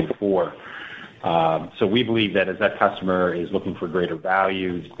 2024. So we believe that as that customer is looking for greater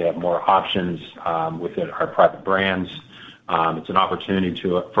value, they have more options within our private brands. It's an opportunity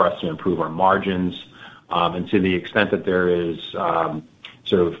for us to improve our margins. And to the extent that there is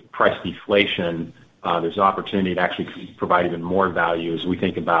sort of price deflation, there's an opportunity to actually provide even more value as we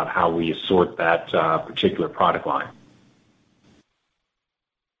think about how we assort that particular product line.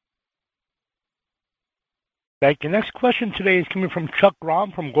 Thank you. Next question today is coming from Chuck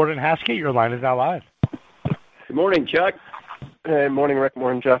Grom from Gordon Haskett. Your line is now live. Good morning, Chuck. Hey, morning, Rick.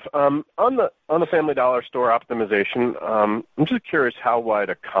 Morning, Jeff. On the Family Dollar store optimization, I'm just curious how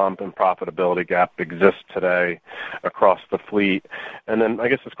wide a comp and profitability gap exists today across the fleet. And then I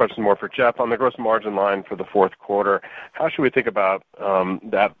guess this question is more for Jeff. On the gross margin line for the fourth quarter, how should we think about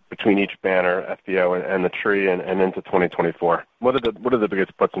that between each banner, FDO and the Tree, and into 2024? What are the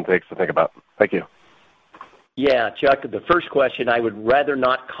biggest puts and takes to think about? Thank you. Yeah, Chuck, the first question, I would rather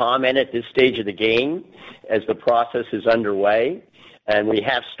not comment at this stage of the game as the process is underway, and we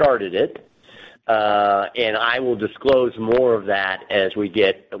have started it. And I will disclose more of that when we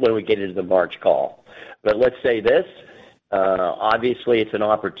get into the March call. But let's say this, obviously it's an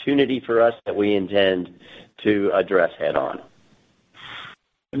opportunity for us that we intend to address head on.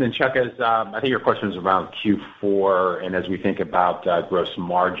 And then, Chuck, as I think your question is around Q4, and as we think about gross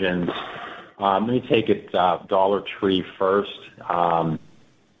margins, let me take it Dollar Tree first.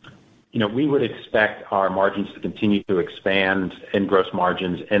 We would expect our margins to continue to expand in gross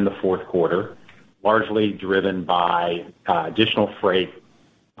margins in the fourth quarter, largely driven by additional freight,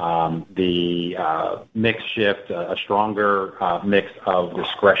 the mix shift, a stronger mix of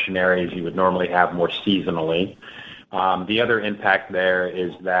discretionary as you would normally have more seasonally. The other impact there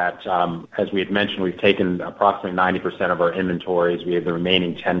is that, as we had mentioned, we've taken approximately 90% of our inventories. We have the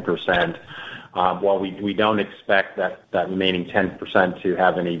remaining 10%. While we don't expect that remaining 10% to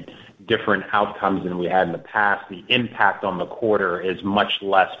have any different outcomes than we had in the past, the impact on the quarter is much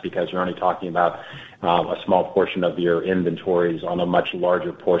less because you're only talking about a small portion of your inventories on a much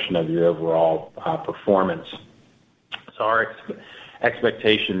larger portion of your overall performance. So our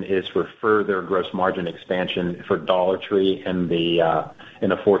expectation is for further gross margin expansion for Dollar Tree in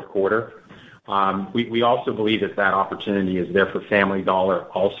the fourth quarter. We also believe that opportunity is there for Family Dollar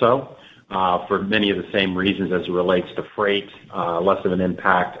also, for many of the same reasons as it relates to freight, less of an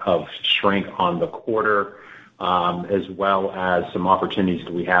impact of shrink on the quarter, as well as some opportunities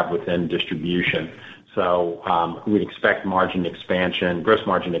that we have within distribution. So we'd expect margin expansion, gross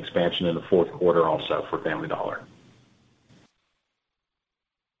margin expansion in the fourth quarter also for Family Dollar.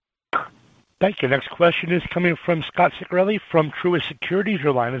 Thank you. Next question is coming from Scot Ciccarelli from Truist Securities.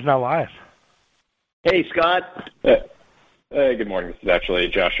 Your line is now live. Hey, Scott. Hey, good morning. This is actually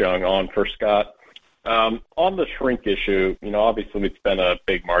Josh Young on for Scott. On the shrink issue, obviously it's been a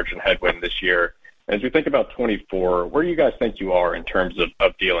big margin headwind this year. As we think about 24, where do you guys think you are in terms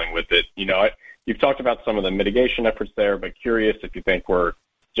of dealing with it? You've talked about some of the mitigation efforts there, but curious if you think we're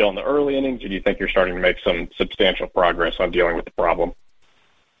still in the early innings, or do you think you're starting to make some substantial progress on dealing with the problem?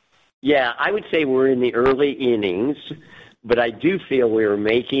 Yeah, I would say we're in the early innings, but I do feel we're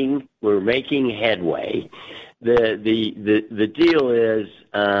making headway. The deal is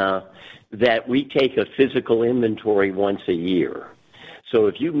that we take a physical inventory once a year. So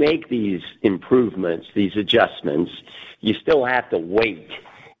if you make these improvements, these adjustments, you still have to wait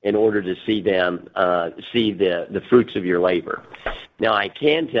in order to see the fruits of your labor. Now, I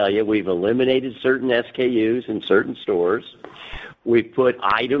can tell you we've eliminated certain SKUs in certain stores. We've put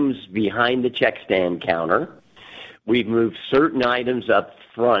items behind the check stand counter. We've moved certain items up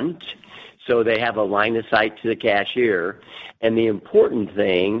front so they have a line of sight to the cashier. And the important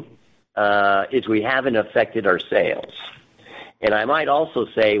thing is we haven't affected our sales. And I might also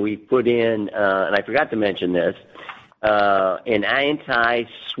say we put in, and I forgot to mention this, an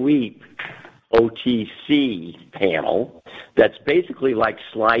anti-sweep OTC panel that's basically like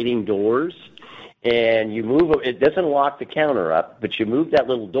sliding doors. And you move it doesn't lock the counter up, but you move that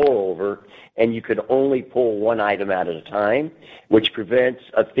little door over, and you could only pull one item out at a time, which prevents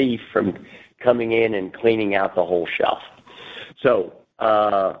a thief from coming in and cleaning out the whole shelf. So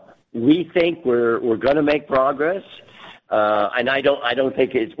we think we're going to make progress, and I don't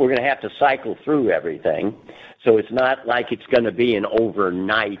think we're going to have to cycle through everything. So it's not like it's going to be an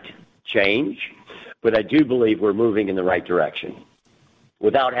overnight change, but I do believe we're moving in the right direction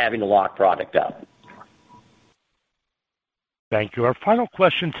without having to lock product up. Thank you. Our final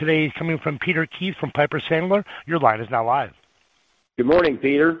question today is coming from Peter Keith from Piper Sandler. Your line is now live. Good morning,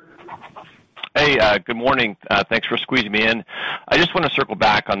 Peter. Hey, good morning. Thanks for squeezing me in. I just want to circle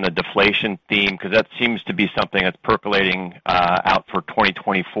back on the deflation theme because that seems to be something that's percolating out for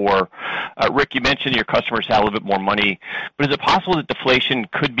 2024. Rick, you mentioned your customers have a little bit more money, but is it possible that deflation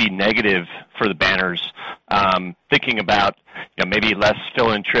could be negative for the banners? Thinking about maybe less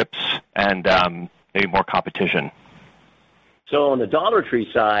fill-in trips and maybe more competition. So on the Dollar Tree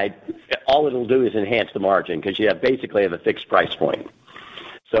side, all it'll do is enhance the margin because you basically have a fixed price point.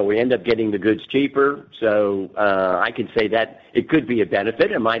 So we end up getting the goods cheaper. So I can say that it could be a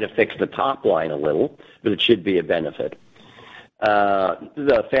benefit. It might affect the top line a little, but it should be a benefit.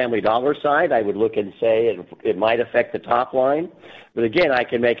 The Family Dollar side, I would look and say it might affect the top line. But again, I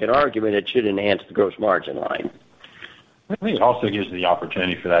can make an argument it should enhance the gross margin line. I think it also gives the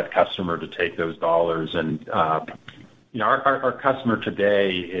opportunity for that customer to take those dollars and our customer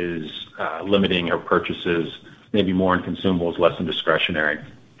today is limiting her purchases maybe more in consumables, less in discretionary.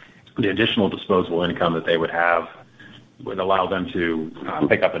 The additional disposable income that they would have would allow them to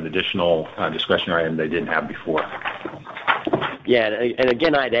pick up an additional discretionary item they didn't have before. Yeah, and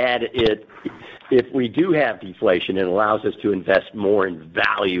again, I'd add if we do have deflation, it allows us to invest more in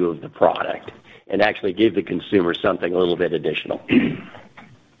value of the product and actually give the consumer something a little bit additional.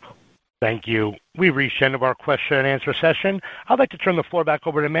 Thank you. We've reached the end of our question and answer session. I'd like to turn the floor back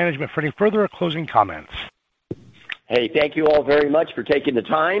over to management for any further closing comments. Hey, thank you all very much for taking the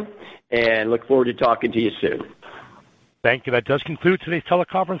time, and look forward to talking to you soon. Thank you. That does conclude today's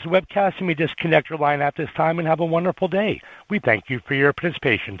teleconference and webcast. You may disconnect your line at this time and have a wonderful day. We thank you for your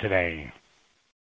participation today.